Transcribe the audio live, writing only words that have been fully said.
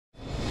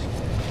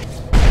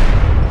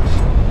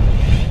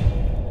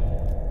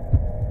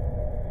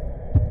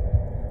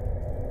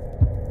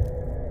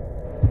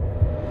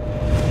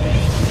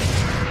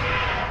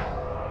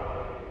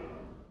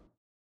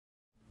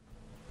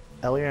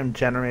helium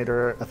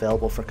generator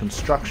available for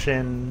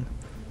construction.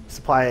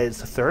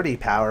 Supplies 30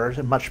 power.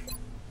 Much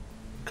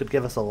could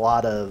give us a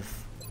lot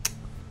of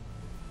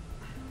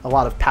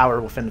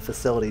power within the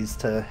facilities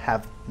to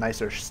have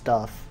nicer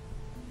stuff.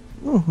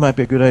 Might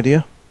be a good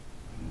idea.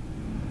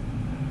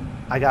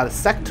 I got a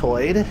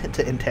sectoid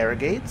to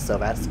interrogate, so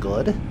that's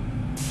good.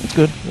 It's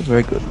good. It's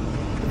very good.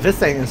 This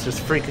thing is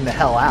just freaking the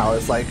hell out.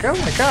 It's like, oh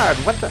my god,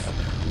 what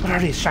are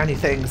these shiny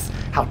things?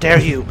 How dare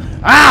you?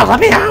 Ah, let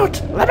me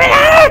out! Let me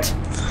out!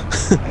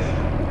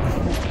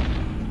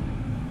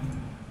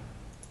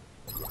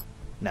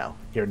 No,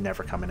 you're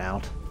never coming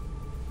out.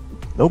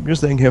 Nope, you're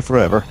staying here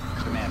forever.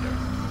 Commander,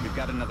 we've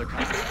got another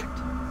contact.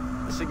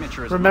 The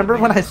signature is... Remember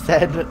when I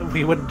said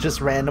we would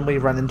just randomly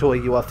run into a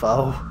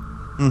UFO?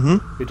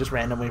 Mm-hmm. We just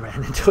randomly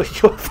ran into a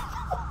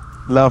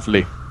UFO.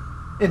 Lovely.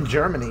 In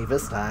Germany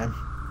this time.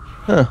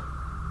 Huh.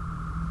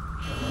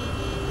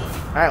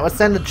 Alright, let's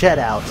send the jet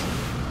out.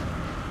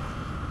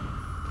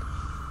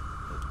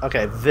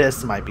 Okay,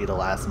 this might be the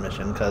last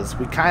mission, because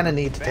we kind of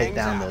need to take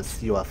down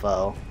this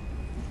UFO.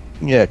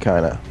 Yeah,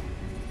 kinda.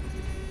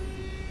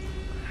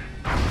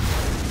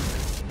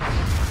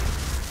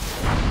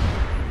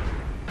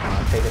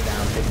 Take it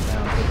down, take it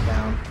down, take it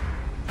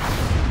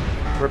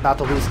down. We're about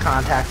to lose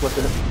contact with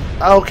it.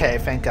 Okay,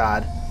 thank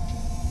God.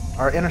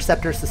 Our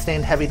interceptor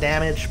sustained heavy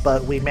damage,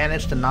 but we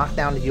managed to knock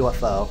down the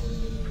UFO.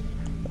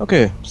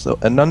 Okay, so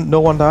and no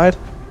one died?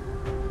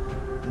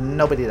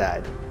 Nobody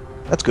died.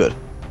 That's good.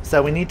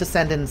 So we need to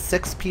send in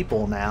 6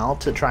 people now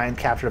to try and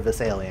capture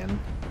this alien.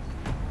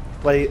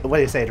 What do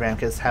you say,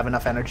 Dramcus? Have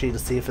enough energy to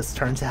see if this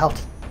turns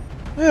out?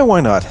 Yeah,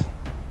 why not?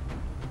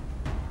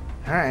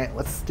 Alright,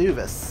 let's do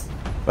this.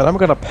 But I'm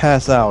gonna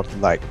pass out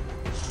like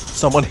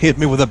someone hit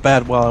me with a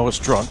bat while I was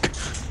drunk.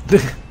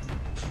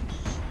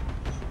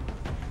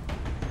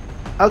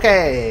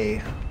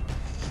 Okay.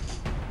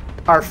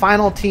 Our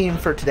final team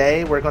for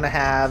today, we're going to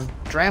have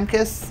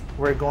Dramcus.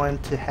 We're going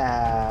to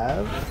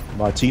have...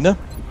 Martina?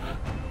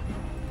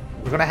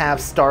 We're going to have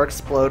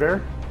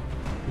Starexploder.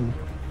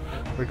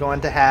 We're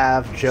going to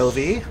have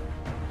Jovi.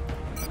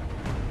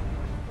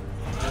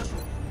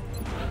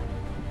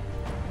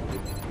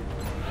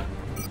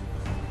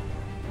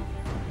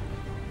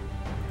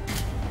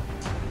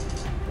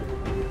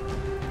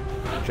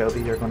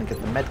 Jovi, you're going to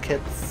get the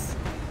medkits.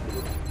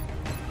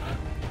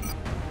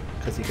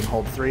 Because you can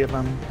hold 3 of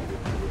them.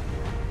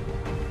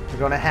 We're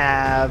going to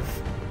have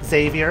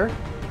Xavier.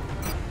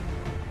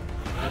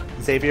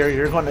 Xavier,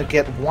 you're going to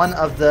get one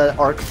of the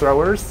arc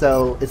throwers,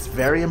 so it's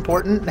very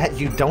important that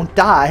you don't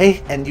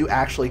die and you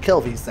actually kill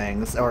these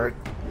things, or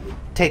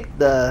take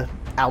the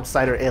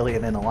outsider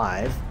alien in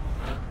alive.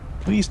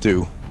 Please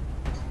do.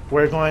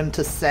 We're going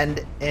to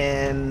send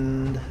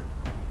in...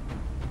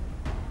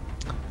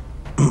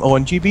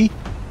 ONGB?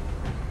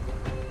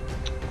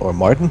 Or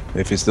Martin,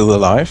 if he's still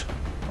alive.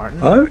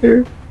 Martin? I'm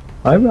here.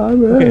 I'm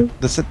here. Okay.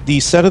 The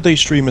Saturday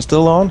stream is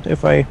still on,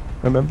 if I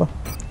remember.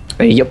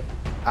 Yep.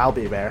 I'll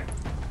be there.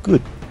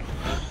 Good.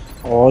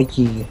 Oh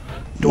yeah.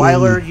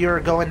 Dwyler,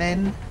 you're going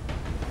in.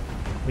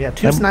 We have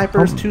 2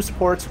 snipers, 2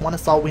 supports, 1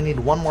 assault. We need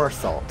 1 more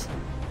assault.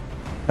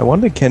 I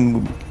wonder,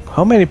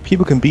 how many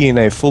people can be in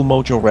a full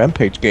Mojo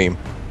Rampage game?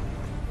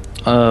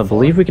 I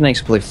believe we can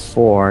actually play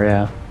 4,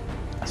 yeah.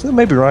 So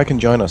maybe Ryan can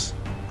join us.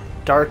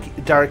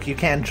 Dark, you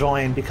can't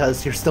join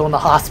because you're still in the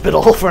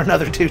hospital for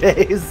another 2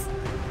 days.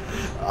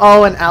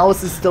 Oh, and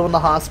Alice is still in the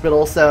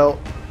hospital, so...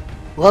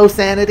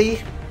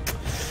 Lowsanity.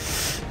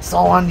 It's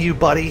all on you,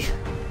 buddy.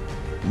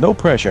 No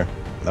pressure.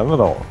 None at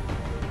all.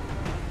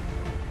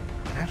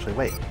 Actually,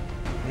 wait.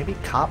 Maybe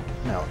cop?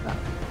 No, no.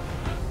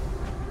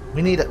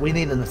 We need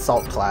an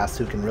assault class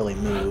who can really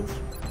move.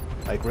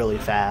 Like, really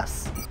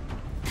fast.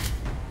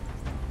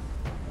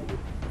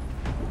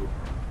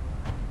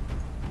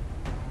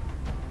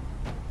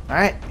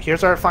 Alright,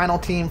 here's our final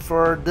team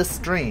for this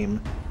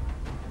stream.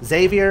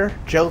 Xavier,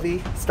 Jovi,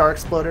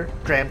 Starexploder,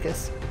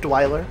 Dramcus,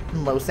 Dwyler,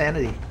 and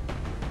Lowsanity.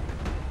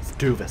 Let's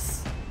do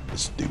this.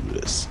 Let's do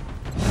this.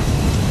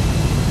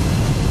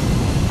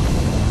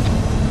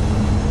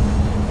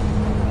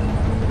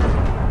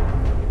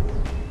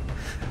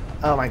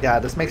 Oh my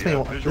god, this makes me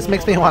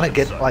want to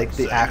get like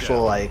the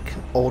actual like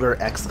older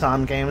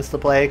XCOM games to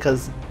play,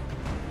 because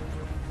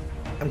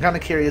I'm kind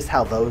of curious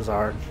how those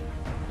are.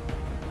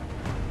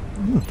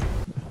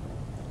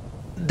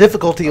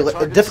 Difficulty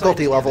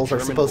levels are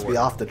supposed to be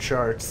off the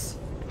charts.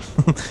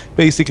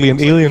 Basically,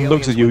 an alien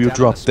looks at you, you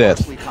drop dead.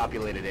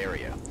 Populated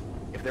area.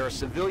 If there are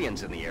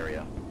civilians in the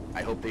area,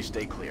 I hope they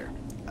stay clear.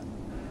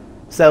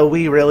 So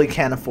we really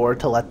can't afford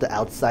to let the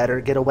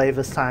outsider get away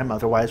this time,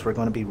 otherwise we're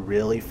going to be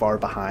really far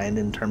behind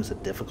in terms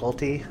of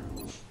difficulty.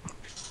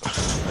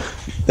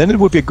 Then it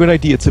would be a good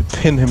idea to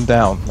pin him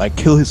down, like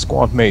kill his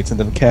squad mates and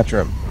then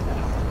capture him.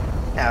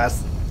 Yeah,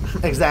 that's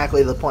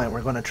exactly the point.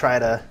 We're going to try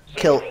to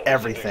kill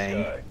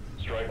everything.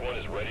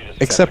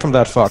 Except from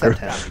that fucker.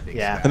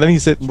 Yeah. And then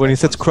when he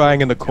sits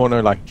crying in the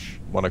corner, like,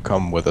 wanna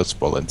come with us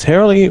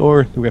voluntarily,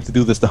 or do we have to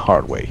do this the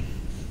hard way?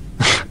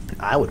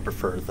 I would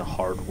prefer the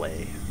hard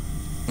way.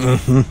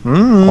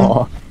 Mm-hmm.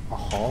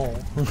 Oh.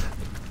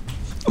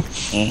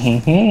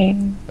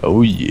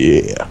 Oh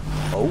yeah.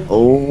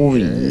 Oh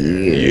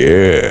yeah.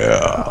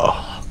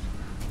 Yeah.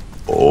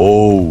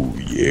 Oh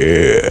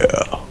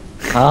yeah.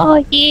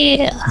 Oh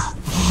yeah.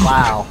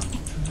 Wow.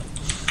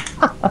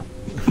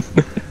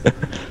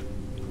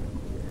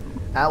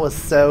 That was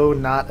so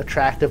not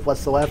attractive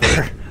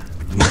whatsoever.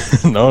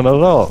 No, not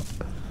at all.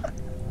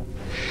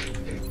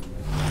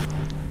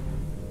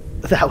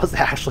 That was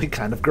actually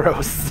kind of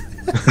gross.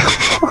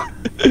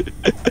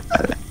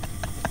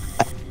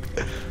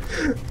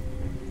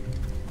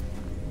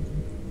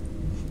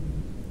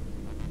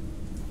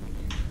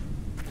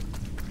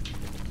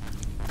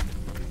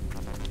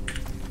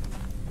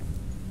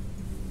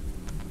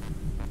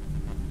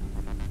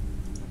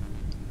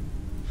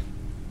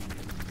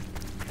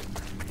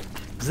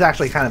 This is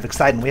actually kind of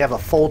exciting. We have a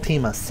full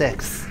team of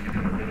 6.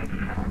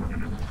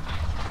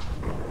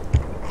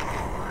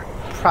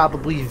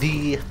 Probably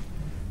the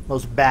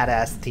most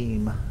badass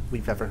team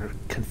we've ever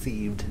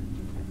conceived.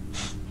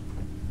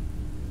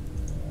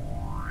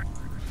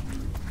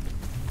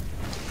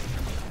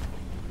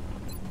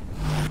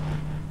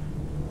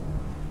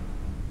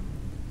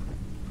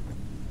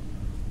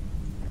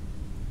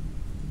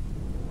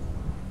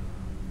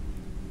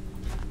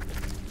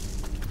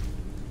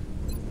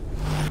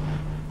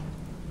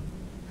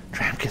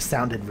 Dramcus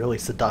sounded really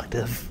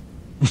seductive.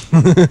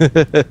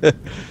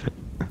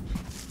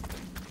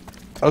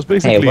 I was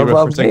basically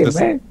referencing this.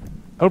 man?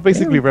 I was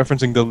basically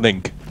referencing the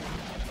link.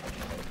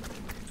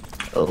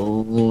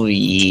 Oh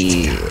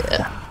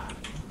yeah.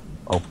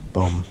 Oh,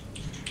 boom.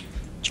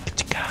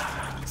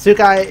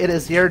 Sukai, it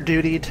is your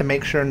duty to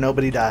make sure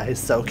nobody dies,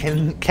 so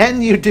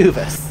can you do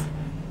this?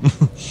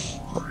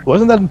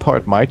 Wasn't that in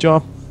part my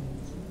job?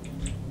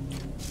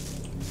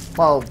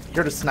 Well,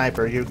 you're the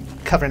sniper, you're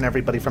covering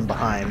everybody from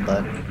behind,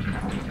 but...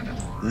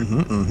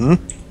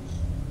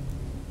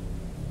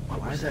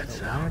 Why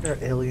are there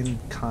alien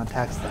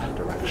contacts that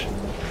direction?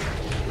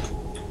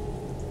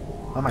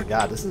 Oh my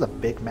god, this is a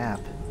big map.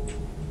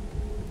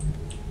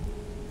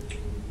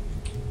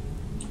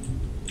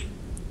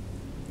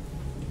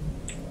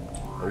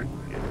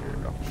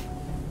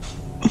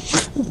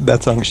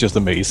 That song is just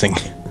amazing.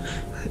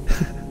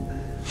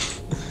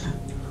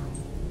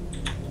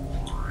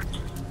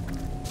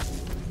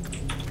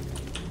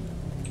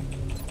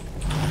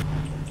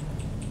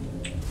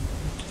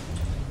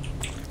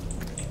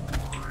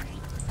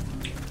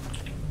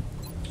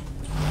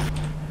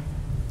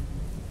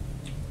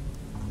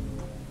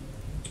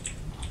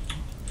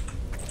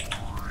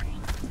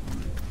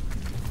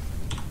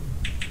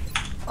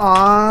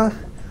 Aww.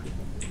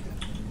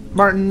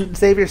 Martin,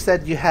 Xavier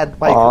said you had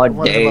like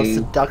one of the most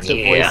seductive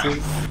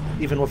voices,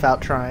 even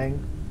without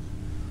trying.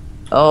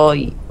 Oh,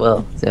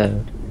 well,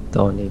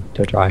 don't need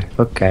to try.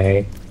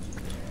 Okay.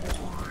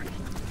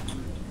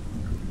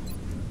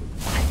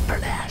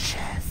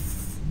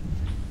 Precious.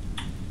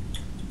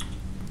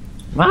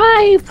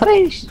 My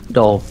place.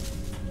 No.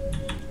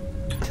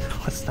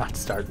 Let's not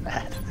start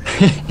that.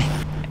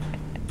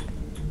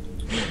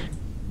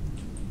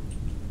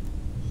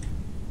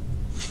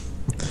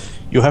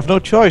 You have no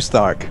choice,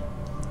 Dark.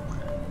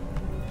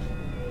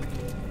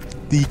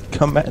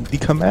 The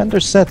commander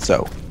said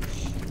so.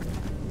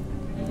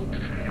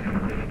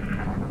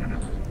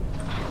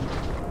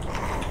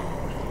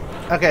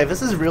 Okay,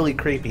 this is really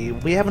creepy.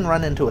 We haven't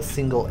run into a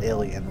single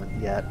alien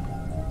yet.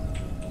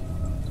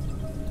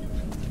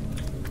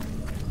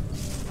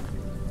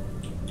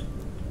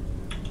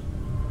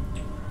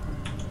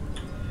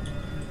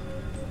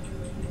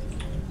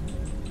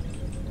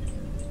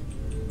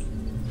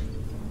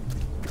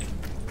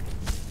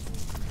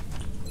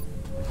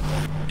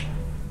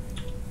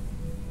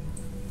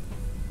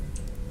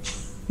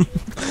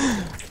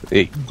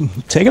 Hey,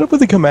 take it up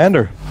with the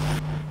commander.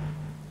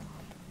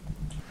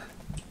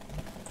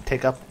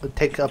 Take up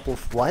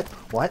with what?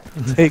 What?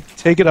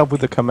 Take it up with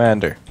the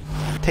commander.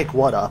 Take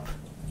what up?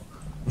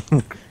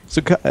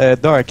 So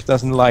Dark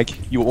doesn't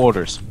like your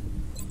orders.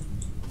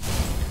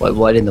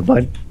 What in the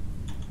butt?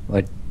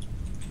 What?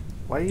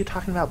 Why are you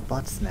talking about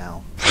butts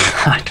now?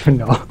 I don't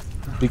know.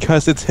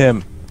 Because it's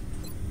him.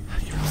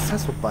 You're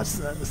obsessed with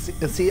butts.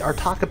 See, our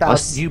talk about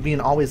Us? you being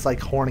always like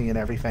horny and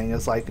everything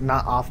is like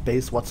not off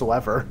base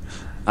whatsoever.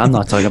 I'm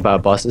not talking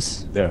about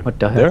buses. What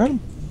the hell?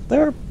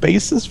 There are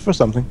bases for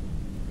something.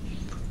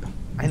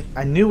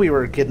 I knew we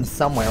were getting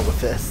somewhere with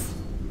this.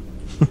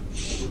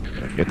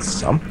 It's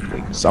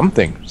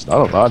something. It's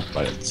not a lot,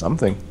 but it's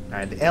something.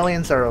 Alright, the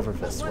aliens are over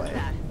this way.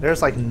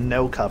 There's like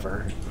no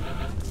cover.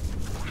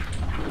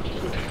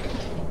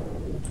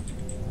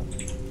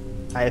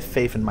 I have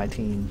faith in my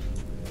team.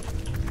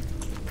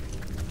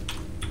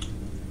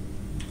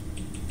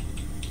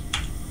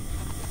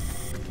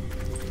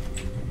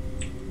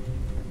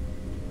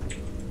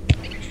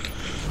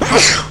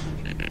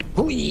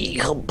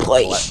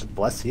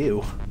 Bless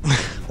you.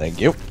 Thank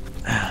you.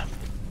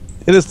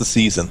 It is the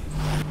season.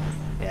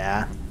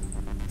 Yeah.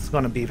 It's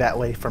gonna be that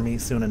way for me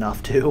soon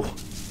enough too.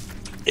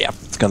 Yeah,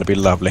 it's gonna be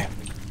lovely.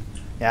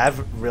 Yeah, I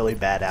have really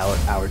bad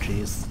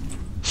allergies.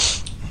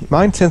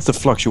 Mine tends to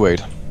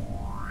fluctuate.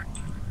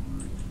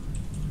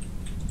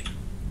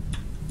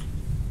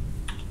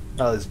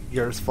 Oh,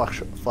 yours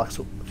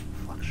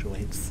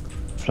fluctuates.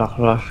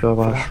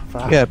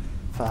 Yeah,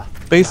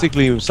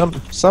 basically,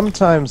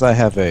 sometimes I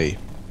have a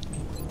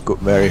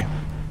very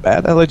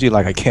bad allergy,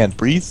 like I can't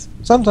breathe.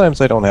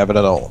 Sometimes I don't have it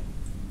at all.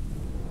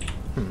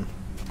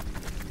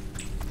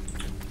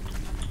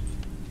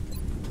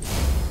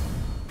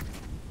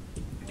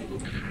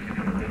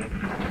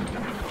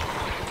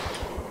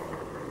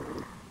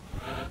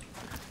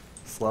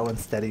 Slow and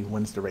steady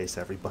wins the race,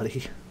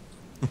 everybody.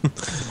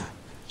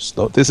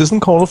 Slow. This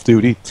isn't Call of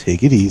Duty.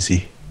 Take it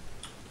easy.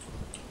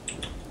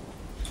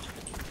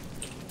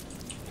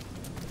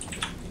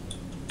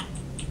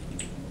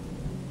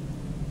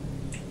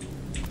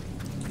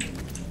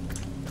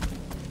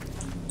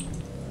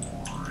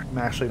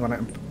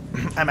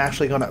 I'm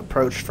actually gonna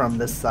approach from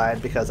this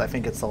side because I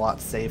think it's a lot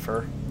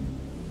safer.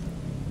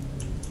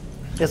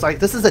 It's like,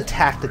 this is a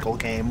tactical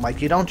game.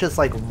 Like, you don't just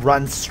like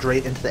run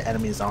straight into the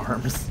enemy's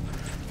arms,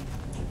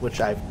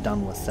 which I've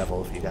done with several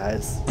of you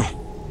guys.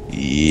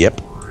 Yep.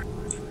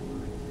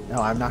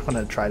 No, I'm not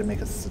gonna try to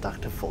make a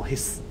seductive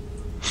voice.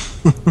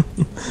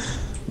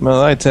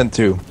 Well, I tend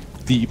to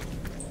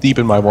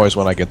deepen my voice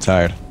when I get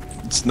tired.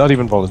 It's not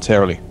even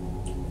voluntarily.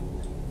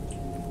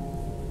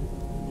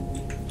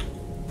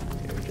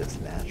 You're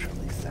just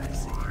naturally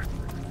sexy.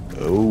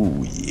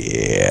 Oh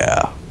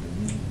yeah.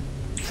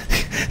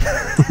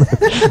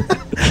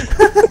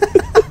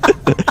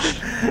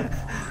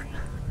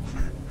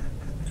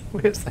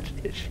 We have such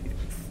issues.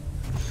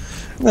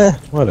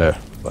 Whatever.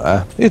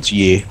 It's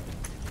yeah.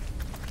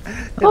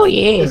 Oh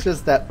yeah. It's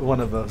just that one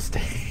of those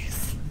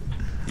days.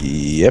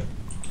 Yep.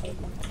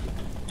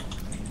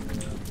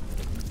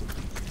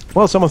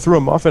 Well, someone threw a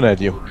muffin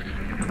at you.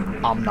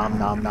 Nom nom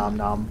nom nom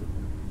nom.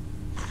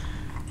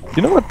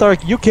 You know what,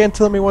 Dark? You can't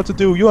tell me what to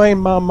do. You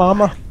ain't my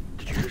mama.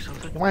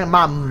 You ain't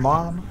my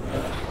mom.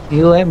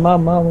 You ain't my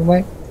mama,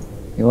 mate.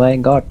 You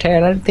ain't got to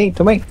tell anything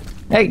to me.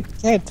 Hey.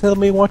 Can't tell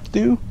me what to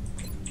do.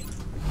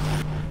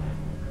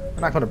 We're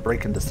not gonna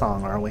break into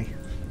song, are we?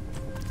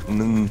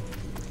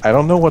 I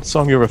don't know what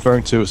song you're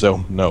referring to,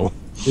 so no.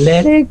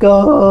 Let it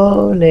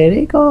go, let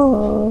it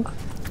go.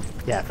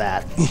 Yeah,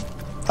 that.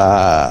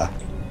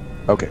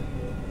 Okay.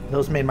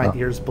 Those made my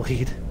ears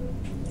bleed.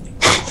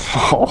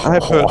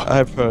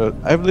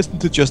 I've listened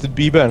to Justin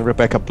Bieber and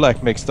Rebecca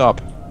Black mixed up.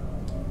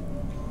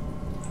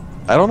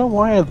 I don't know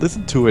why I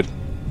listened to it,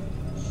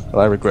 but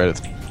I regret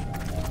it.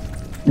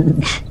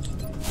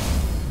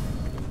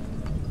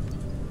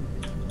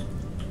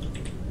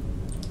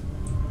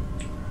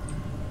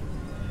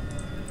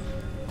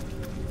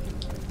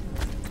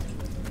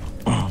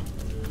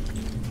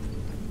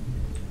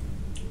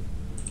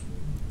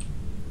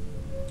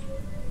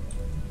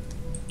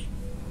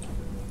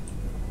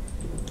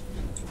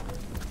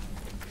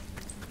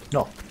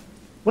 No.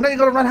 When are you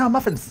gonna run out of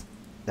muffins?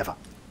 Never,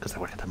 because I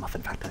work at the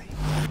muffin factory.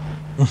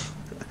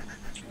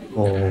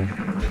 Oh.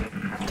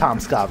 Tom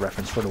Scott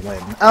reference for the win.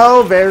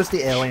 Oh, there's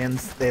the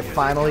aliens. They've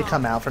finally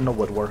come out from the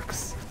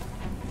woodworks.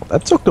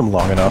 That took them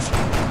long enough.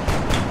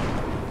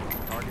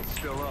 Target's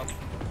still up.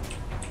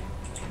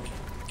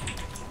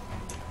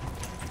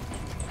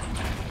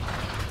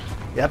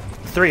 Yep,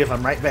 3 of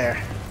them right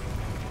there.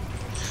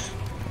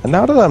 And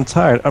now that I'm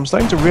tired, I'm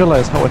starting to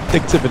realize how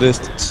addictive it is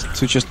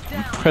to just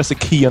press a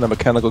key on a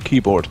mechanical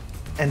keyboard.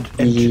 And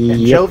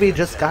Yep. Jovi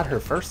just got her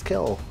first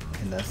kill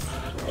in this.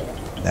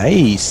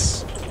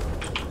 Nice.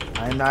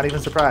 I'm not even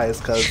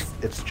surprised, because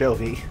it's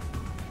Jovi.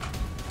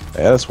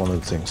 Yeah, that's one of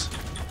the things.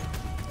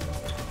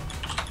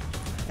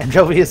 And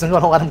Jovi isn't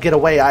going to let him get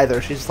away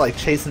either. She's just like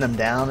chasing him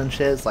down and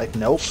shit. It's like,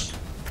 nope.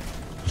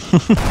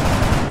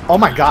 Oh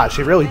my god,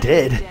 she really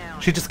did.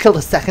 She just killed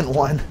a second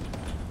one.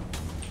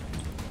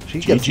 She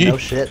gives GG. no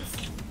shit.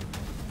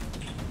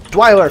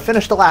 Dwyler,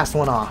 finish the last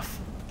one off.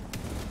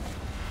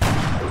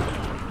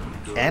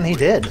 And he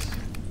did.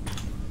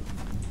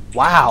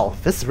 Wow,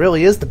 this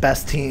really is the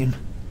best team.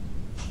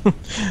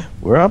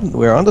 We're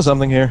onto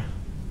something here.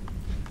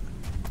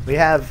 We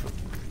have...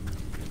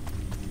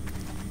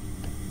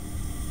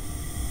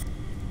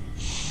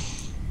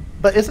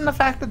 But isn't the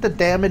fact that the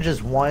damage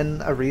is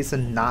 1 a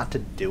reason not to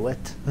do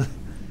it?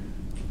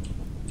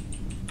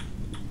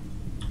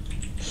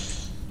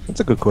 That's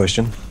a good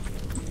question.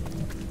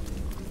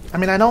 I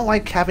mean, I don't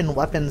like having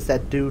weapons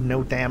that do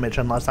no damage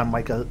unless I'm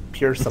like a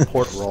pure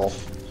support role.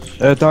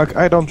 Doc,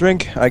 I don't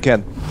drink. I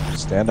can't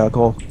stand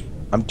alcohol.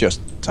 I'm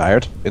just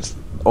tired. It's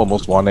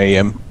almost 1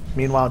 a.m.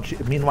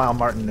 Meanwhile,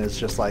 Martin is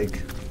just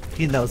like,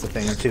 he knows a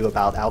thing or two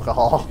about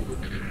alcohol.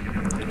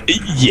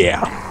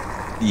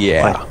 Yeah.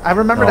 Yeah. I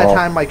remember that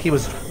time, like,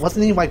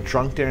 wasn't he like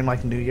drunk during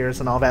like New Year's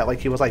and all that? Like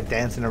he was like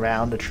dancing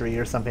around a tree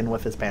or something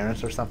with his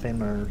parents or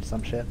something or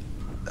some shit.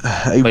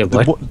 Wait,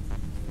 what?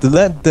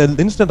 The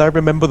incident I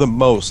remember the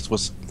most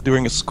was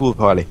during a school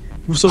party.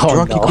 He was so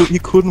drunk no. he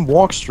couldn't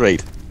walk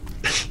straight.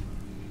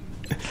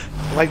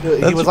 Like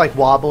he was like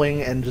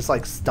wobbling and just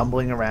like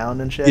stumbling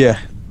around and shit. Yeah.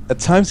 At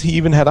times he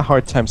even had a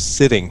hard time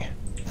sitting.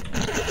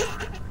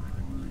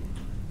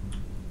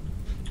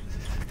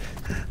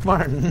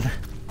 Martin.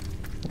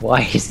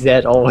 Why does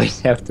that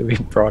always have to be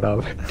brought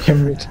up?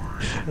 Damn it.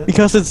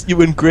 Because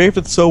you engraved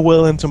it so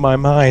well into my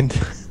mind.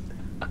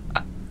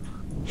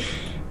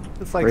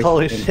 It's like,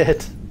 holy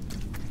shit.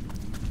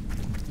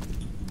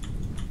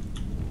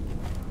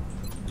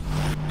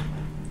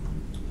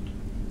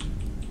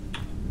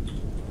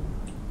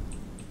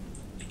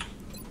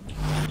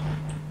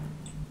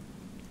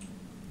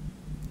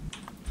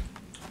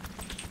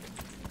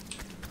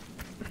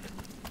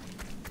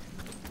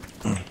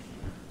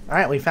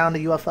 Alright, we found a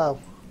UFO.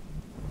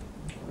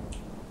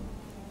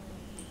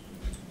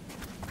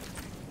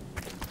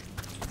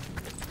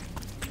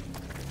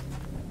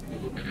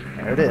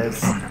 There it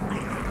is.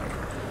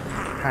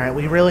 Alright,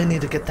 we really need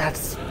to get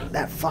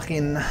that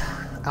fucking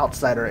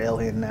outsider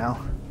alien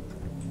now.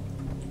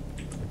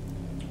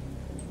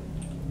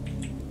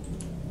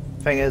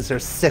 Thing is,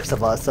 there's 6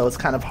 of us, so it's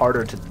kind of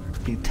harder to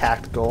be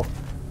tactical.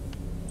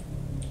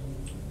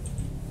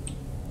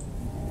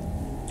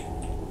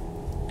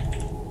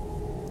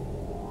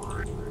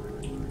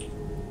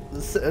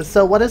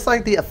 So what is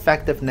like the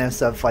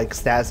effectiveness of like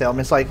status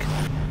ailments? Like,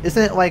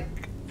 isn't it like,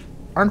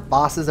 aren't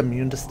bosses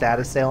immune to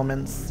status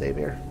ailments,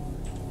 Xavier?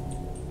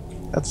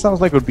 That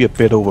sounds like it would be a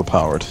bit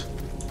overpowered.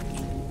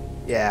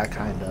 Yeah,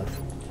 kind of.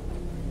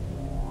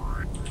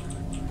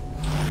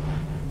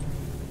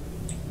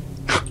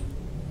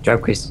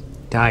 Dramcus,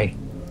 die.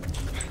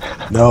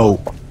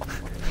 No.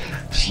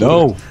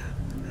 No.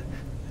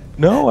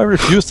 No, I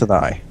refuse to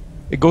die.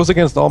 It goes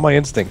against all my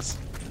instincts.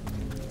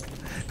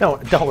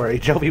 Don't worry,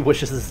 Joby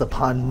wishes this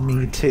upon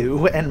me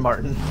too, and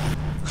Martin.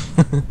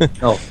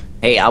 Oh,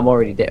 hey, I'm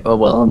already dead. Oh,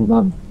 well,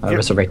 I'm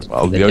resurrected.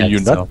 Well, from the you're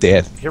dead, not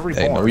dead. You're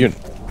Hey, no,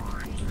 reborn.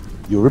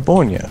 you're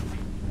reborn, yeah.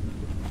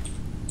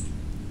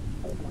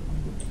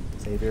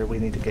 Xavier, we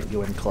need to get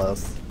you in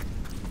close.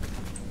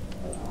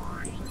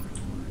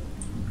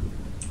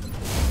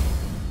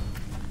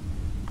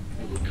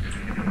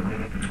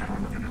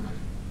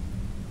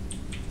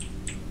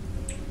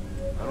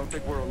 I don't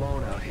think we're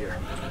alone out here.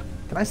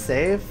 Can I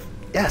save?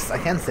 Yes, I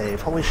can save.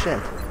 Holy shit.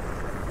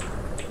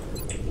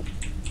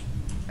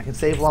 I can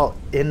save while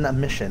in a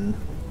mission.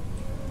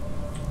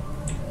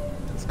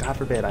 'Cause God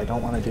forbid, I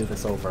don't want to do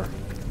this over.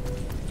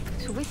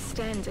 To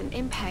withstand an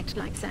impact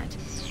like that,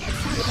 at such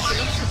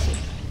velocity,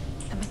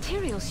 the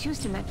materials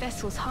used in that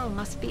vessel's hull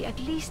must be at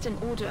least an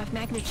order of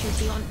magnitude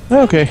beyond.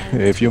 Okay,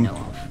 anything if you... we know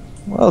of.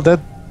 Well, that...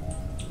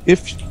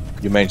 If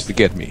you manage to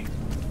get me.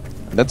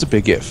 And that's a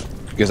big if.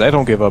 Because I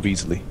don't give up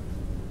easily.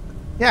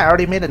 Yeah, I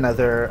already made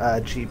another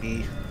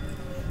GB.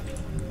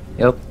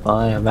 Yep,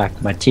 I am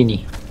back.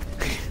 Martini.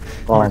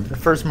 The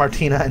first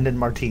Martina and then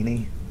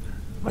Martini.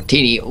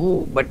 Martini.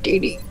 Ooh,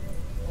 Martini.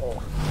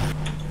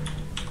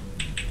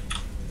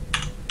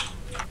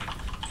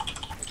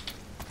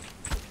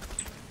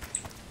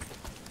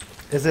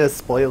 Is it a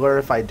spoiler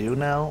if I do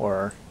now,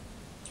 or?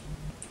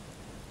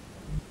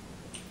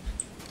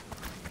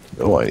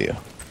 No idea.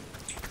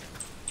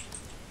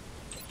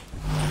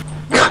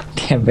 God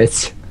damn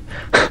it.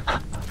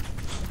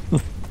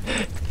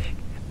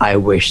 I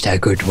wished I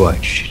could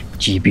watch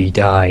GB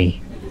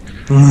die.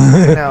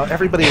 No,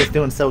 everybody is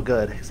doing so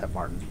good except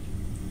Martin.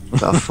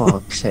 For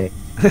fuck's sake.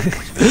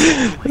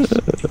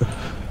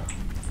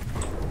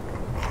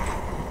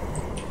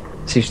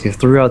 Seriously,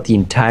 throughout the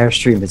entire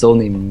stream, it's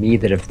only me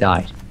that have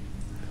died.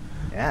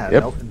 Yeah,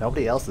 Yep.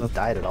 nobody else has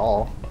died at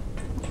all.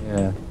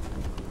 Yeah.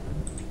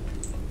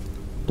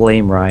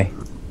 Blame Rye.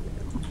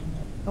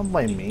 Don't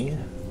blame me.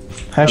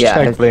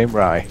 Hashtag blame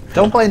Rye.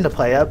 Don't blame the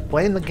player.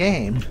 Blame the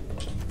game.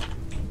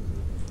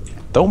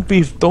 Don't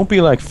be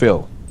like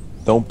Phil.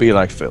 Don't be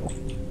like Phil.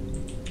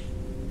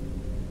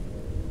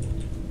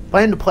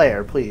 Blame the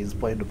player, please.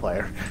 Blame the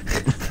player.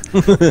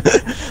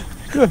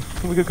 Good.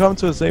 We could come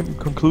to the same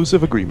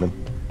conclusive agreement.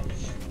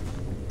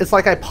 It's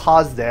like I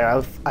paused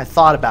there. I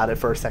thought about it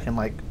for a second,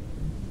 like...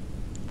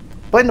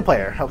 Blame the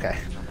player. Okay.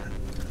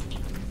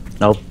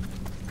 Nope.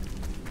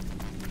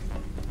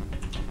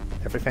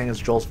 Everything is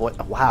Joel's voice.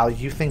 Wow,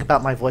 you think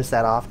about my voice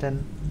that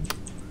often?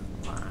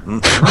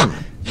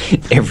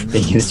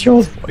 Everything is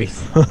Joel's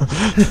voice.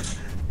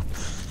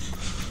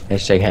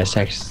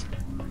 Hashtags.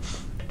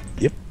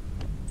 Yep.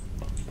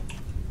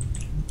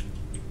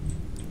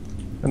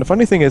 And the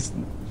funny thing is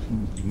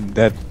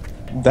that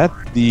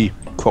the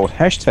quote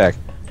hashtag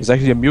is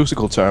actually a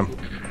musical term.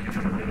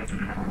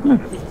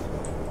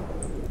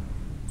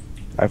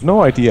 I have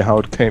no idea how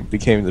it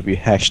became to be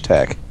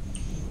hashtag.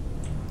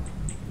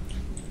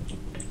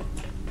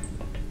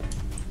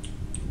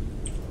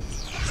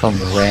 Some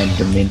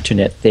random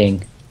internet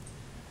thing.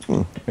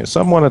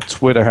 Someone at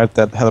Twitter had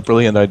a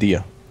brilliant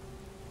idea.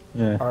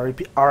 Yeah.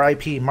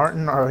 R.I.P.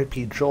 Martin,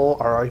 R.I.P. Joel,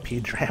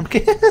 R.I.P.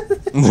 Dramcus.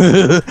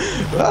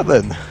 Well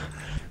then,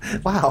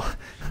 Wow.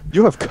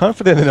 you have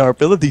confidence in our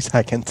abilities,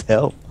 I can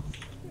tell.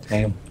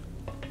 Damn.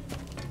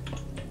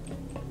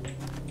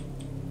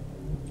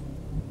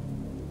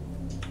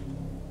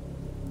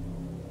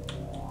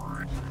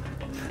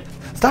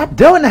 Stop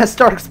doing that,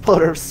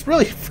 Starexploder. It's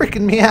really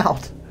freaking me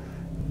out.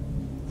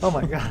 Oh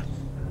my god.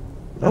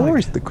 No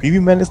worries, the creepy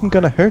man isn't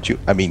gonna hurt you.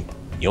 I mean,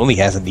 He only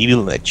has a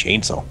needle and a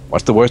chainsaw.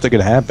 What's the worst that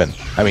could happen?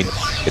 I mean,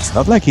 it's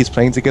not like he's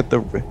planning to get the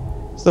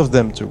rest of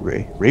them to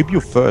rape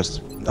you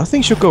first.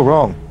 Nothing should go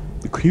wrong.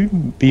 The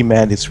creepy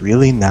man is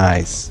really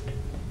nice.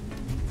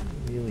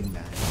 Really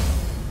nice.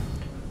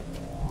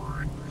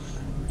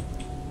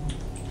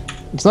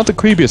 It's not the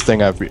creepiest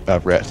thing I've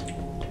read.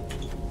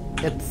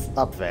 It's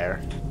up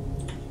there.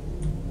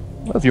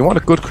 Well, if you want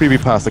a good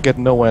creepypasta, get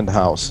No End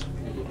House.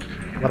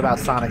 What about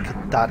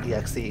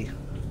Sonic.exe?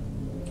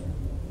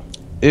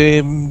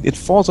 It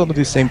falls under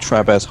the same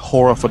trap as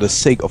horror for the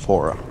sake of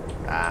horror.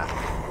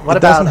 What It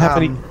about doesn't have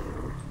any.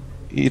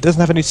 It doesn't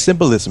have any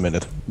symbolism in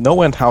it.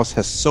 No End House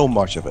has so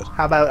much of it.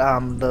 How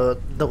about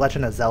the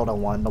Legend of Zelda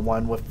one, the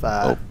one with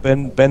Oh,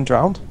 Ben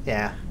Drowned?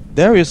 yeah.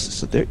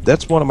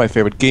 That's one of my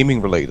favorite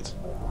gaming related.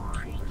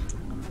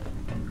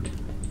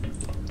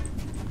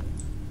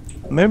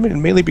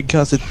 Mainly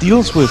because it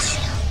deals with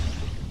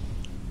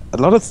a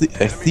lot of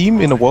a theme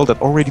in a world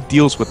that already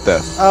deals with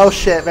death. Oh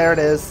shit, there it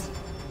is.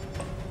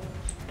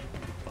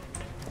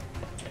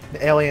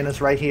 The alien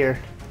is right here.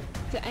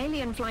 The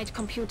alien flight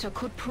computer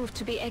could prove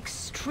to be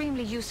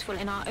extremely useful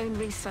in our own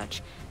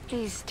research.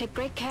 Please take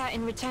great care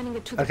in returning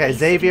it to the Okay, base in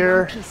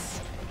Xavier. one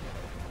piece.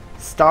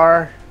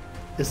 Star,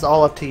 it's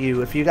all up to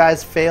you. If you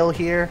guys fail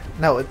here,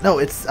 no,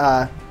 it's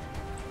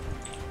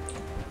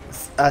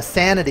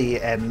Sanity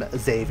and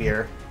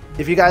Xavier.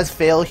 If you guys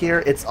fail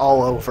here, it's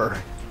all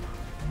over.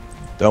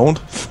 Don't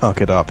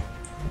fuck it up.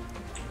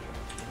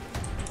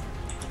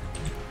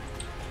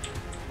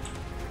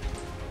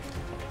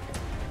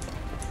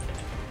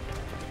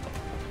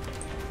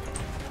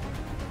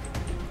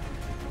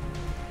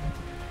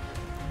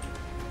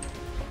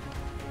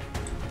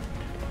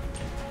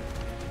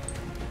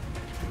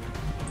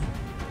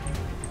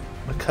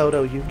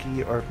 Makoto,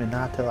 Yuki, or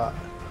Minato.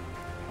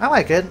 I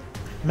like it.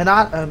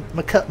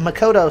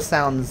 Makoto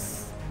sounds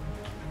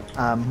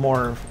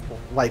more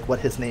like what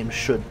his name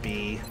should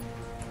be.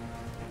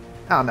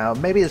 I don't know.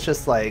 Maybe it's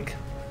just like...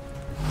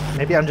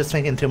 Maybe I'm just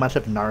thinking too much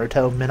of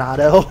Naruto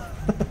Minato.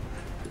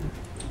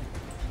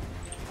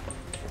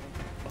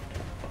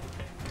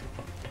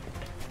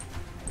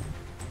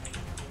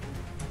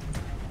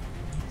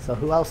 So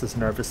who else is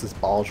nervous as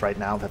balls right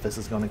now that this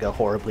is going to go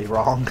horribly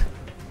wrong?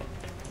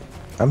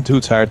 I'm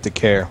too tired to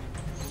care.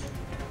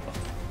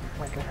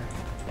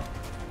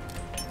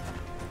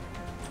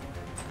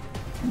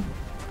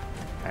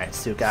 Alright,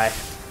 Sukai.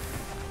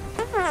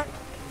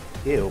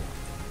 Ew.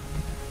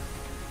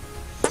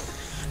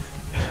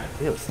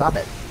 Ew, stop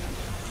it.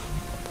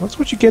 That's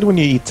what you get when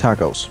you eat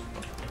tacos.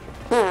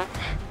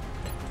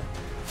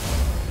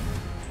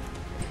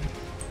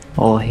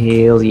 Oh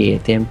hell yeah,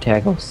 them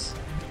tacos.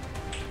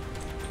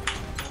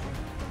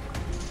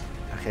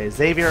 Okay,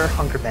 Xavier,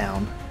 hunker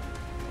down.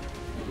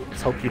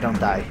 Let's hope you don't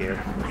die here.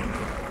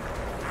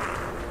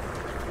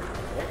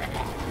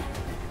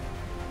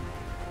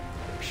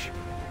 Shh.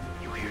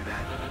 You hear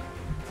that?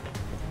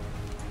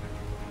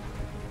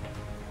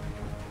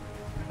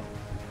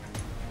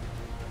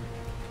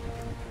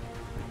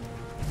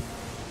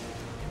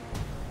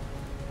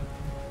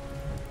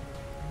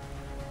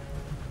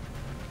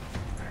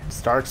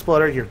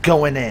 Starexploder, you're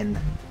going in.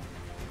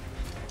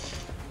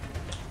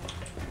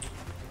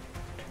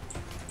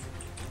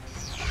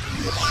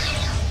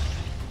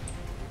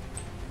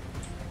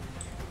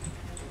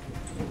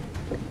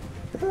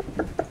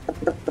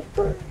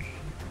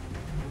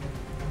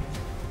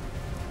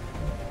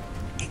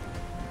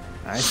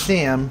 I see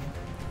him.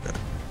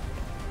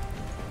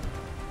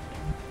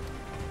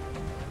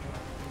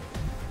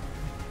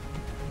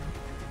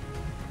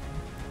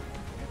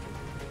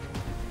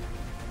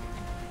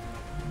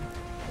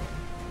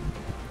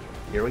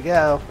 Here we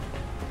go.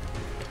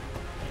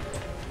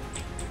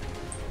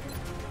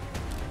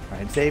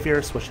 Alright,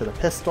 Xavier, switch to the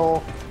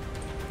pistol.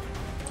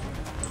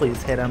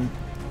 Please hit him.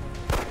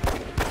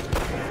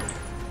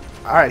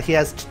 Alright, he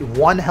has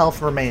 1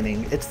 health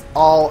remaining. It's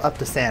all up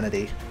to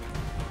Sanity.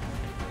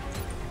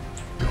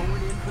 Going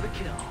in for the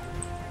kill.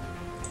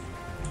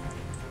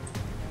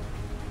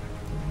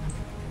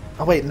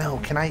 Oh wait, no,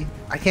 can I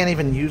can't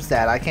even use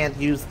that. I can't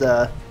use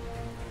the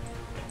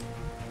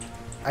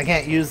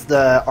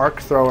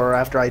arc thrower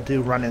after I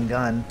do run and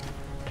gun.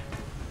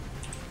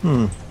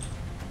 Hmm.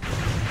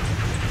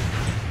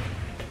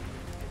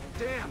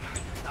 Damn,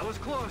 that was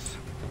close.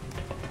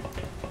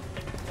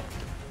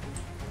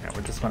 Yeah,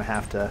 we're just gonna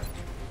have to.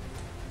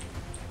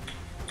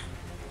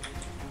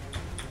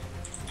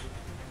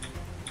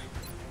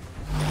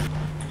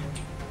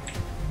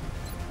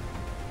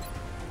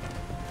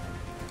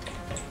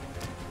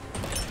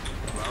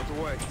 Miles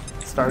away.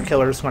 Star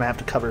Killer's gonna have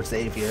to cover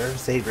Xavier.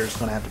 Xavier's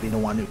gonna have to be the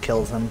one who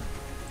kills him.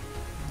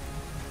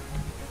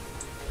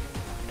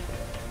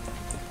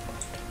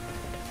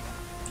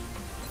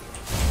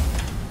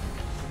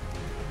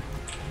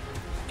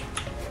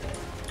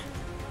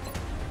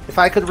 If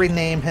I could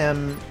rename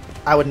him,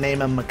 I would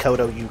name him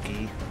Makoto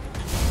Yuki.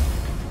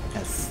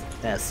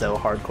 That's so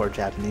hardcore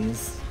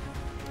Japanese.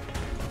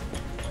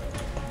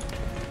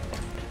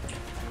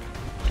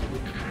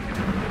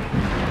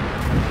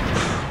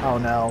 Oh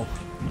no.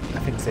 I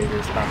think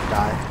Xavier's about to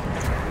die.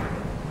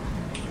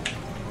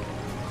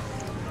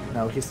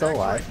 No, he's still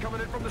alive.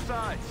 Coming in from the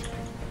sides.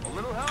 A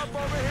little help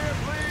over here,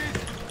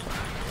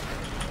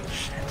 please.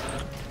 Shit.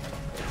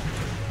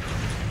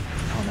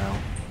 Oh no.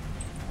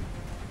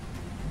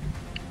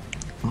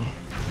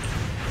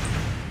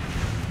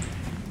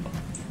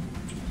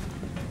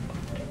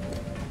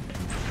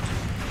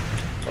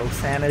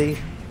 Lowsanity.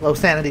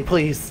 Lowsanity,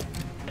 please.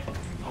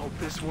 Hope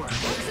this works.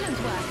 Excellent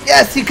work.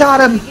 Yes, he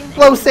got him!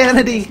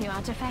 Lowsanity! New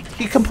artifact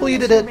He has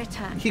completed sought it.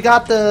 return. He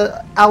got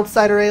the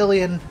outsider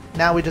alien.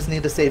 Now we just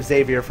need to save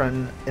Xavier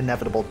from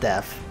inevitable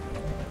death.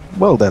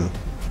 Well then.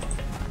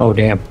 Oh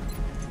damn.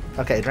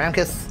 Okay,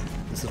 Dramcus,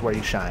 this is where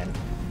you shine.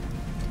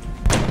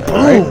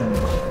 Alright.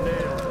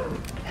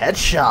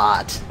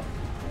 Headshot!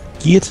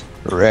 Get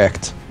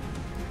wrecked.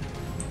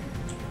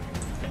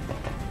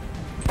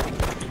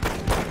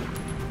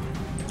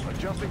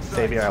 Adjusting sights.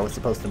 Xavier, I was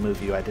supposed to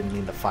move you. I didn't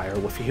mean to fire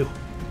with you.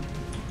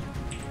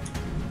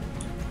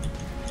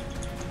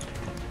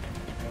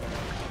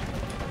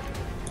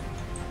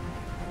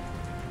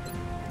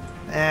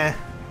 I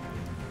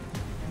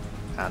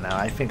don't know.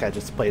 I think I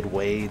just played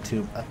way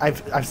too.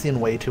 I've seen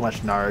way too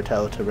much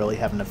Naruto to really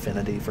have an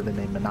affinity for the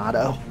name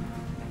Minato.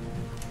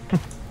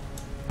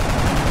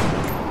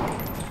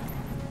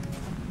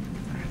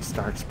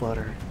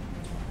 Starexploder.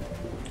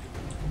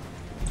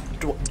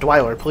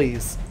 Dwyler,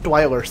 please.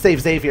 Dwyler,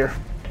 save Xavier.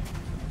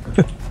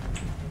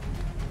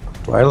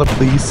 Dwyler,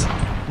 please.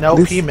 No,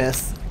 Please. he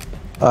missed.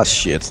 Ah,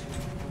 shit.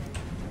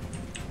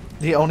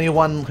 The only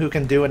one who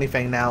can do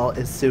anything now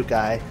is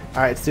Sukai.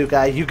 Alright,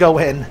 Sukai, you go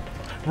in.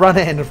 Run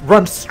in.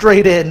 Run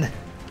straight in.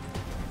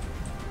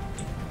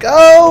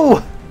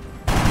 Go!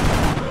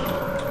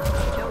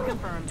 Kill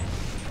confirmed.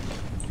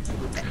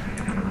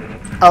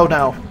 Oh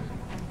no.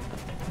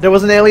 There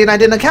was an alien I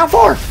didn't account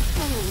for!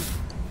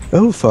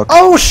 Oh, fuck.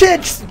 Oh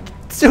shit!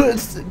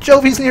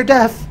 Jovi's near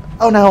death.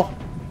 Oh no.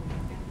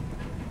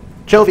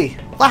 Jovi,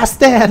 last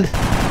stand!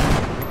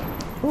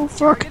 Oh,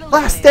 fuck.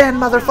 Last stand,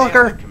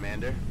 motherfucker!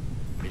 Commander,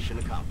 mission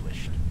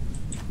accomplished.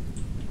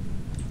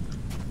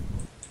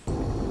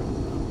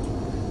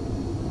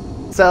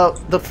 So,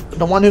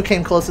 the one who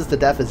came closest to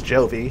death is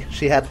Jovi.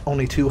 She had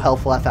only 2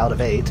 health left out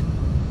of 8.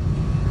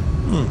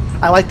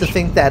 I like to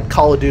think that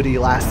Call of Duty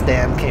Last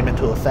Stand came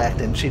into effect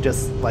and she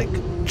just, like,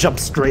 jumped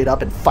straight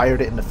up and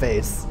fired it in the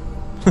face.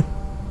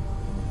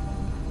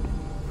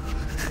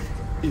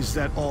 Is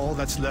that all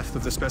that's left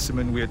of the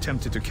specimen we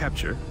attempted to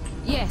capture?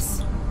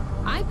 Yes.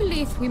 I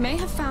believe we may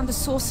have found the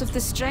source of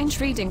the strange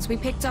readings we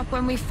picked up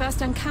when we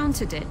first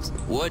encountered it.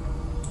 What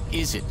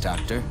is it,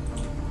 Doctor?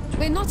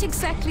 We're not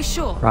exactly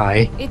sure.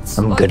 Right. It's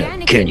I'm gonna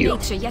organic kill in you.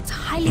 nature, yet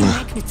highly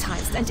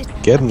magnetized, and it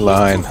Get in appears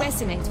line. to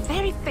resonate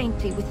very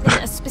faintly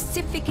within a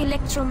specific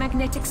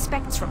electromagnetic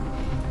spectrum.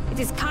 It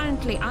is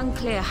currently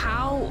unclear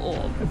how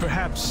or...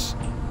 Perhaps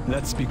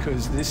that's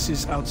because this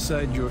is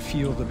outside your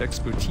field of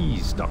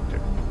expertise, Doctor.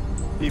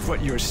 If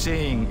what you're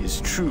saying is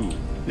true,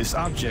 this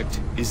object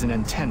is an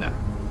antenna,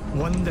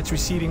 one that's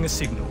receiving a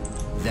signal.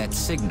 That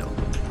signal.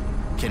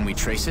 Can we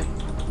trace it?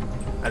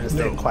 I just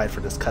No. stayed quiet for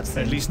this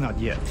cutscene. At least not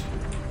yet.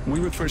 We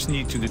would first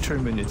need to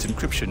determine its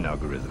encryption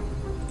algorithm.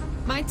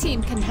 My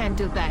team can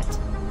handle that.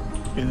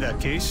 In that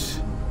case,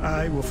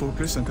 I will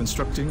focus on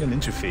constructing an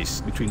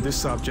interface between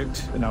this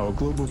object and our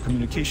global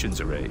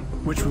communications array,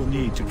 which we'll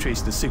need to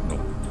trace the signal.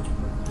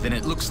 Then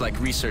it looks like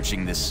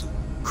researching this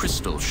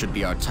crystal should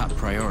be our top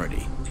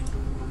priority.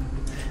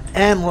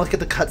 And look at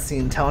the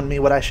cutscene telling me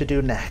what I should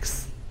do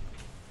next.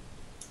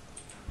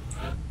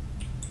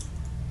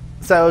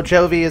 So,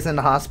 Jovi is in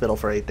the hospital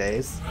for 8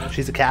 days.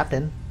 She's a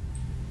captain.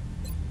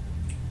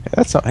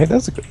 That's a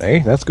good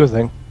thing. That's a good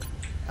thing.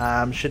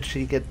 Should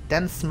she get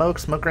dense smoke?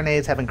 Smoke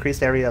grenades have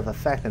increased area of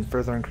effect and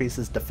further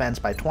increases defense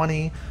by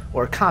 20.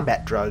 Or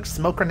combat drugs.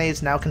 Smoke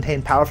grenades now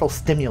contain powerful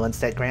stimulants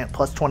that grant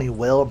plus 20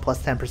 will and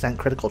plus 10%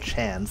 critical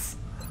chance.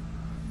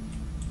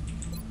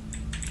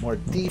 More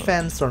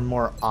defense or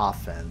more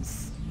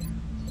offense?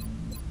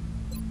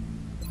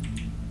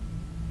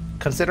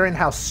 Considering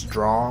how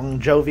strong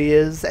Jovi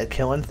is at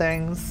killing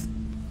things,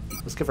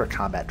 let's give her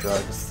combat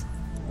drugs.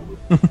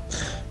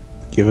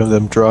 Give him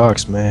them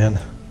drugs, man.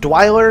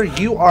 Dwyler,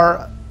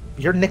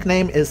 your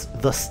nickname is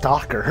the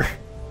Stalker.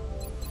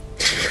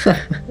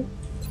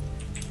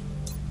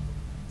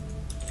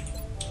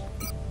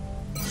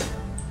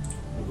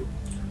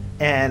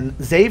 And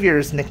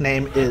Xavier's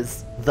nickname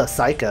is the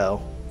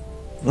Psycho.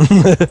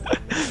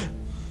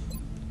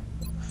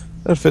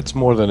 That fits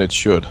more than it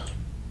should.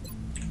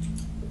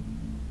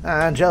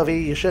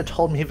 Jovi, you should have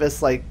told me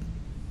this like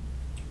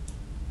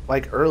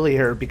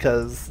earlier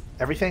because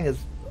everything is.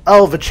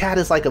 Oh, the chat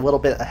is like a little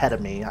bit ahead of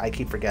me. I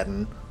keep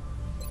forgetting.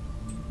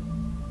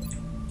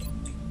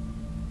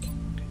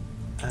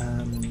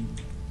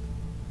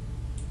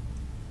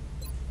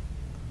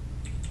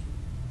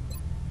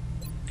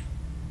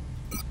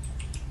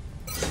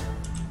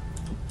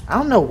 I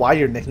don't know why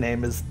your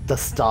nickname is the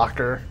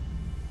Stalker.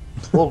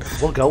 We'll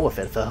go with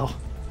it though.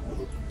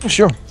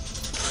 Sure.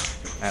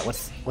 Alright,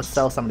 let's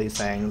sell some of these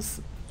things.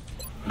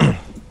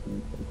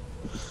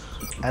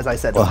 As I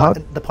said, Well,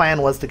 the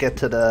plan was to get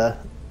to the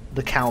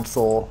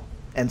council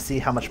and see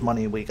how much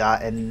money we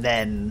got, and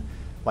then,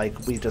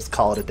 like, we just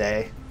call it a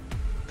day.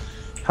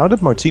 How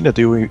did Martina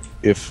do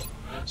if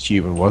she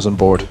even was on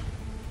board?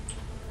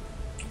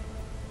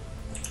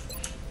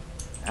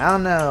 I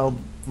don't know.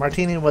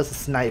 Martini was a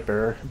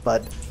sniper,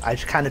 but I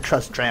kind of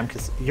trust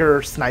Dramcus,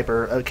 your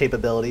sniper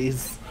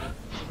capabilities,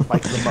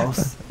 like the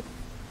most.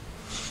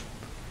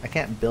 I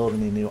can't build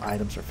any new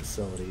items or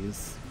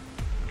facilities.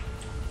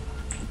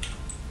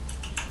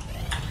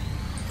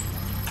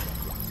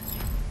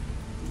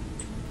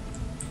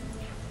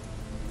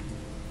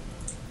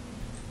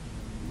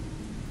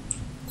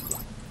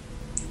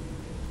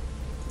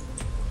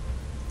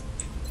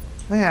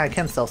 Yeah, I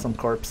can sell some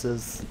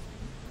corpses.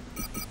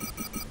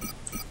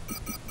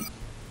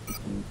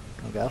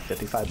 There we go,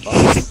 55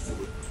 bucks.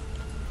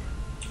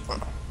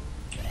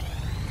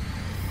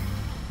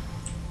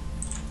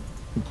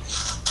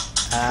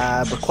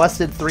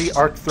 Requested 3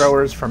 arc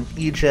throwers from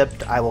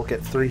Egypt. I will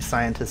get 3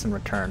 scientists in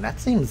return. That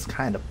seems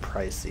kind of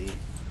pricey.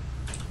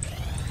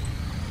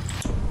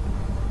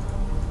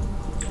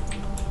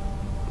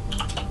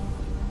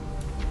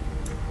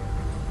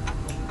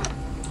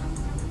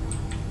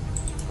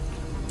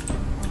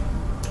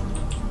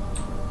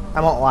 I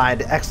won't lie,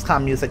 the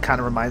XCOM music kind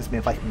of reminds me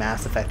of like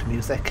Mass Effect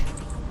music.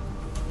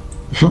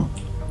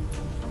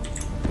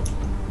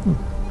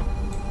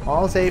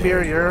 Oh,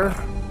 Xavier, you're...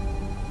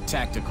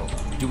 Tactical.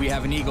 Do we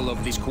have an eagle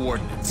over these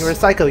coordinates? You're a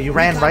psycho. You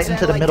ran right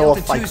into the middle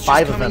of like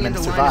 5 of them and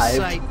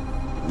survived.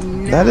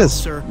 That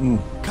is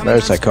very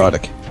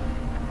psychotic.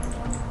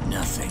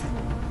 Nothing.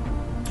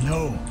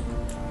 No,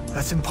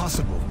 that's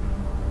impossible.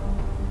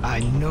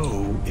 I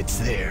know it's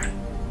there.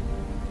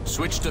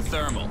 Switch to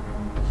thermal.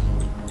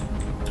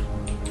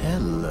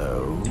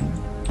 Hello.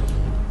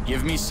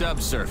 Give me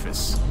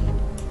subsurface.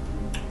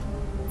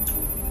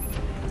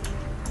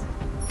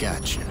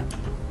 Gotcha.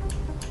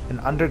 An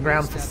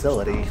underground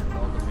facility.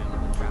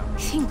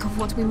 Think of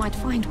what we might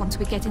find once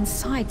we get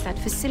inside that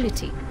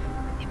facility.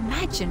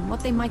 Imagine what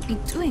they might be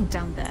doing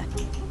down there.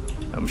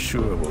 I'm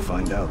sure we'll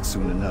find out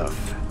soon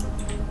enough.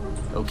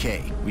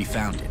 Okay, we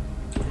found it.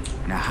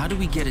 Now how do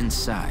we get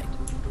inside?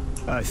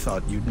 I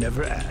thought you'd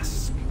never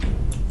ask.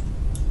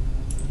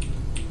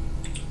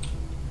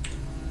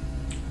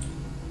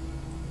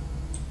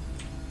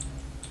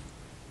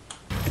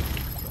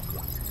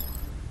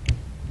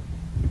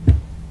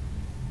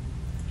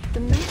 The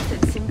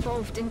methods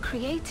involved in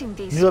creating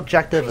these New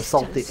objective,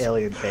 assault the crystals,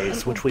 alien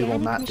base, an which we will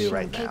organic not do machine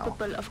right now.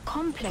 capable of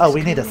complex Oh,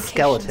 we need a communications.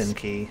 skeleton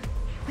key.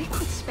 We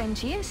could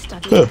spend years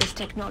studying this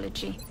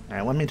technology.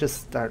 Alright, let me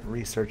just start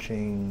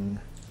researching...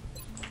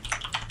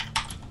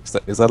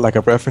 Is that like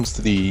a reference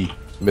to the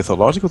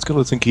mythological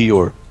skeleton key,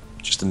 or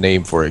just a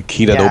name for a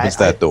key that Yeah, opens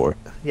that door?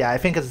 Yeah, I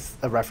think it's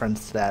a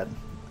reference to that.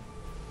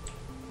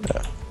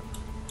 Yeah.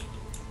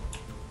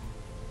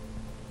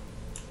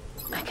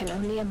 I can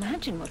only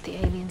imagine what the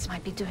aliens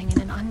might be doing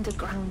in an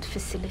underground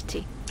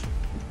facility.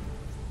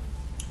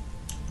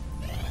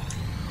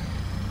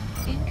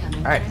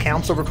 Alright,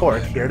 council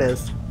report. Here it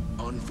is.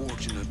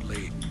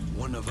 Unfortunately,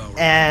 one of our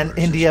And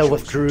India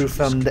withdrew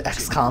from the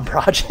XCOM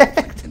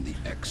project. in the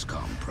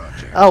XCOM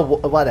project. Oh,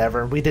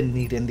 whatever. We didn't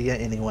need India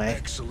anyway.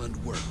 Excellent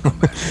work,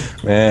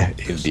 Commander.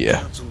 This India.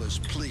 council is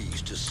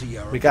pleased to see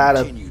our We got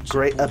a continued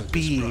grade, a support of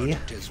this B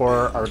project has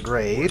for been our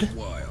grade.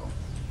 worthwhile.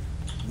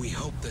 We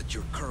hope that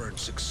your current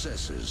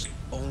successes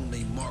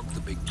only mark the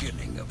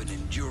beginning of an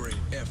enduring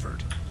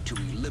effort to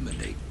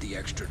eliminate the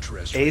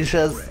extraterrestrial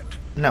Asia's... threat.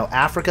 No,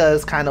 Africa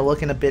is kind of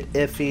looking a bit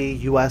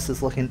iffy. US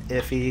is looking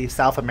iffy.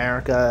 South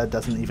America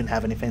doesn't even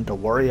have anything to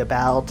worry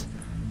about.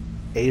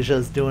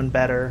 Asia's doing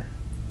better.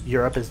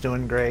 Europe is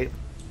doing great.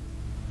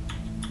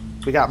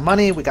 We got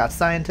money, we got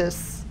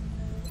scientists.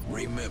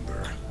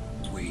 Remember,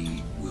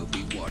 we will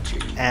be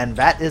watching. And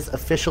that is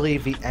officially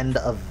the end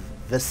of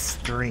this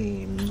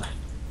stream.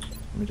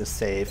 Let me just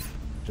save,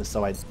 just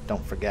so I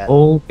don't forget.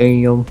 Oh,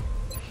 damn.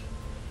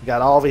 We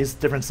got all these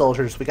different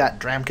soldiers. We got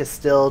Dramcus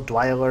still,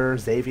 Dwyler,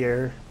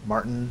 Xavier,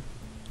 Martin,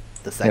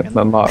 the second. Yep,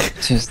 my mark.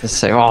 Just to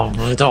say, oh,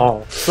 my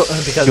dog. So,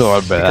 because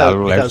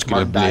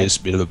Martin died.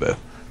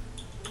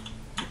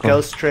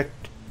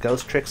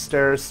 Ghost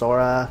Trickster,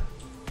 Sora.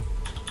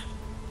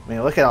 I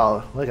mean, look at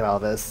all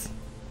this,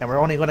 and we're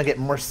only going to get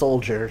more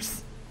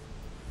soldiers.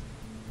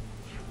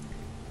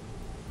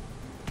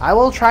 I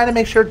will try to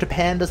make sure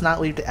Japan does not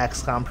leave the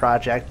XCOM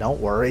project.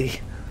 Don't worry.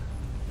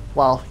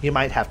 Well, you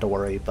might have to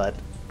worry, but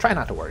try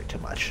not to worry too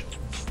much.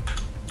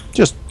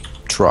 Just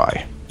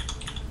try.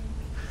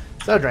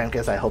 So,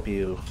 Dramcus, I hope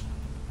you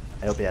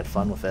had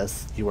fun with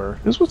this.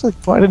 This was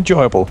like quite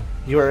enjoyable,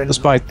 You were in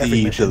despite every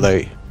the mission.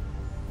 delay.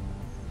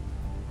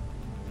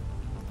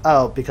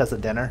 Oh, because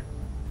of dinner.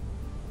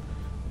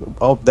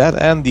 Oh,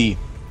 that and the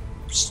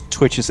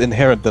Twitch's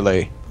inherent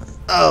delay.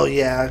 Oh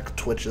yeah,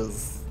 Twitch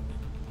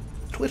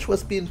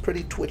was being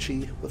pretty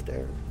twitchy with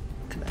their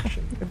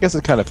connection. I guess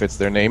it kind of fits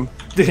their name.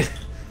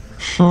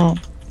 But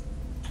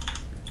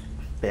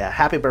yeah,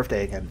 happy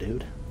birthday again,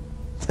 dude.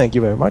 Thank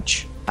you very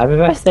much. Happy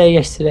birthday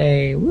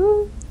yesterday.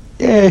 Woo!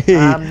 Yay!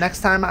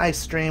 Next time I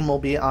stream will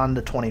be on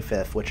the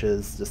 25th, which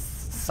is this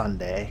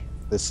Sunday.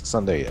 This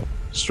Sunday, yeah.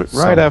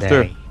 Right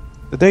after, Someday.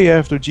 the day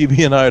after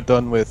GB and I are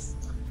done with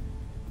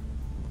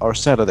our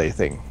Saturday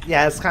thing.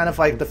 Yeah, it's kind of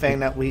like the thing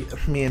that me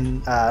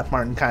and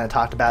Martin kind of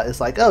talked about.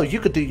 Is like, oh, you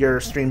could do your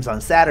streams on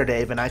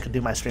Saturday, and I could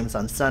do my streams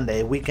on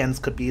Sunday. Weekends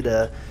could be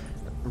the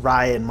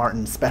Rye and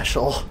Martin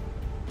special.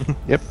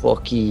 Yep.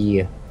 Fuck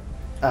yeah.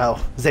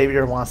 Oh,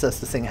 Xavier wants us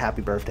to sing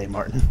Happy Birthday,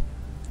 Martin.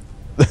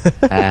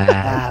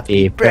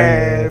 Happy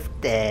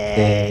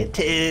birthday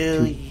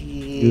to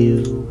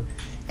you.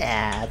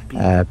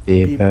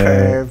 Happy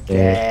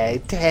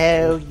birthday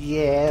to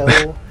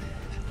you.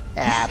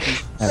 Happy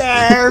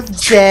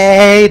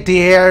birthday,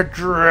 dear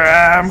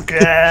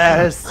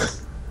Dramcus.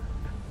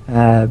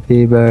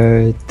 Happy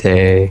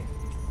birthday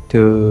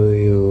to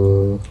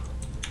you.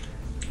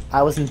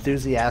 I was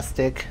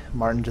enthusiastic.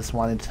 Martin just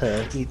wanted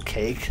to eat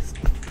cake.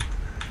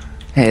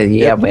 Hell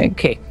yeah, man,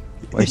 cake.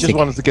 I just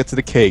wanted to get to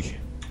the cake.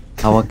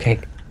 I want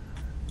cake.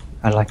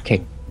 I like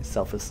cake.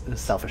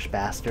 Selfish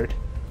bastard.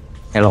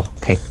 Hello,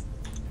 cake.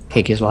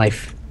 Cake is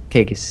life.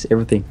 Cake is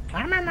everything.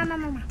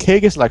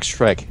 Cake is like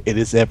Shrek. It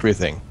is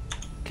everything.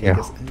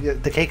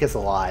 The cake is a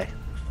lie.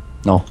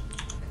 No.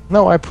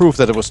 No, I proved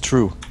that it was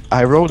true.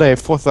 I wrote a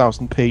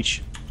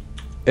 4,000-page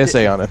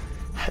essay on it.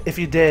 If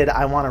you did,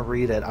 I want to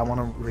read it. I want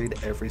to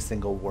read every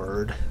single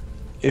word.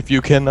 If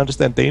you can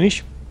understand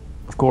Danish,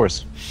 of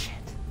course. Shit.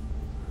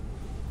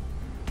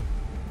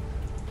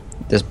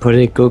 Just put it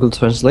in Google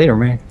Translator,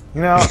 man.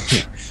 You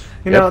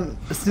know,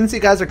 since you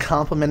guys are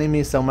complimenting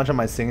me so much on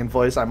my singing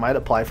voice, I might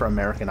apply for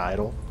American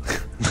Idol.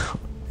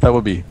 That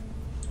would be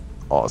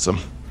awesome.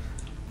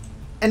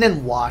 And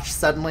then watch,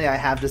 suddenly I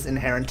have this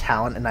inherent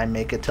talent and I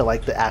make it to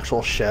like the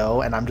actual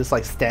show and I'm just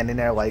like standing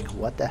there like,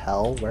 what the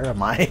hell? Where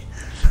am I?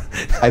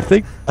 I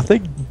think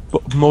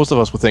most of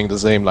us would think the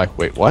same, like,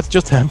 wait, what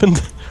just happened?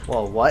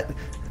 Well, what?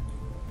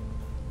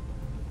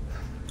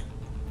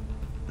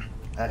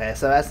 Okay,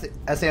 so that's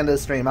the end of the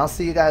stream. I'll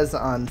see you guys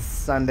on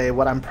Sunday.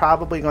 What I'm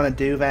probably going to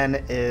do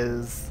then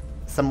is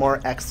some more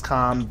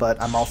XCOM,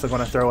 but I'm also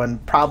going to throw in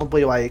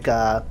probably like,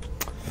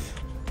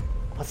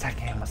 what's that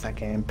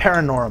game?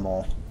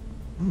 Paranormal,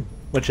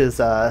 which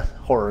is a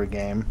horror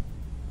game.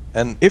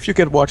 And if you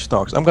get Watch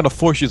Dogs, I'm going to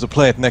force you to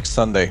play it next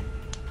Sunday.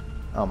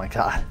 Oh my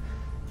god.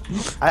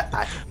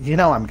 You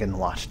know I'm getting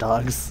Watch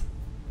Dogs.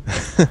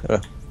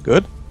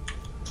 Good.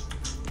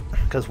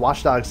 Because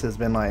Watch Dogs has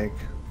been like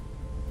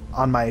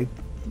on my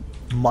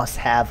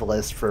must-have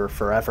list for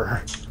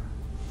forever.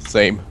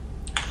 Same.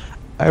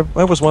 I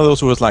was one of those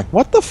who was like,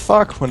 what the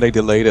fuck, when they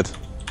delayed it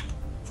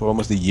for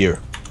almost a year.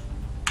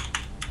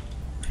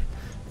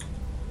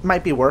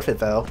 Might be worth it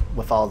though,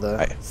 with all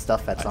the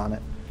stuff that's on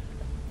it.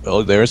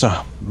 Well, there's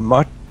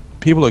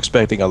people are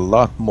expecting a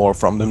lot more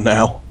from them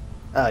now.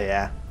 Oh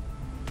yeah.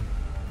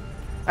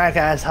 Alright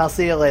guys, I'll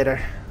see you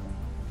later.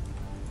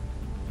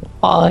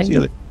 Bye. See you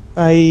later.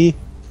 Bye.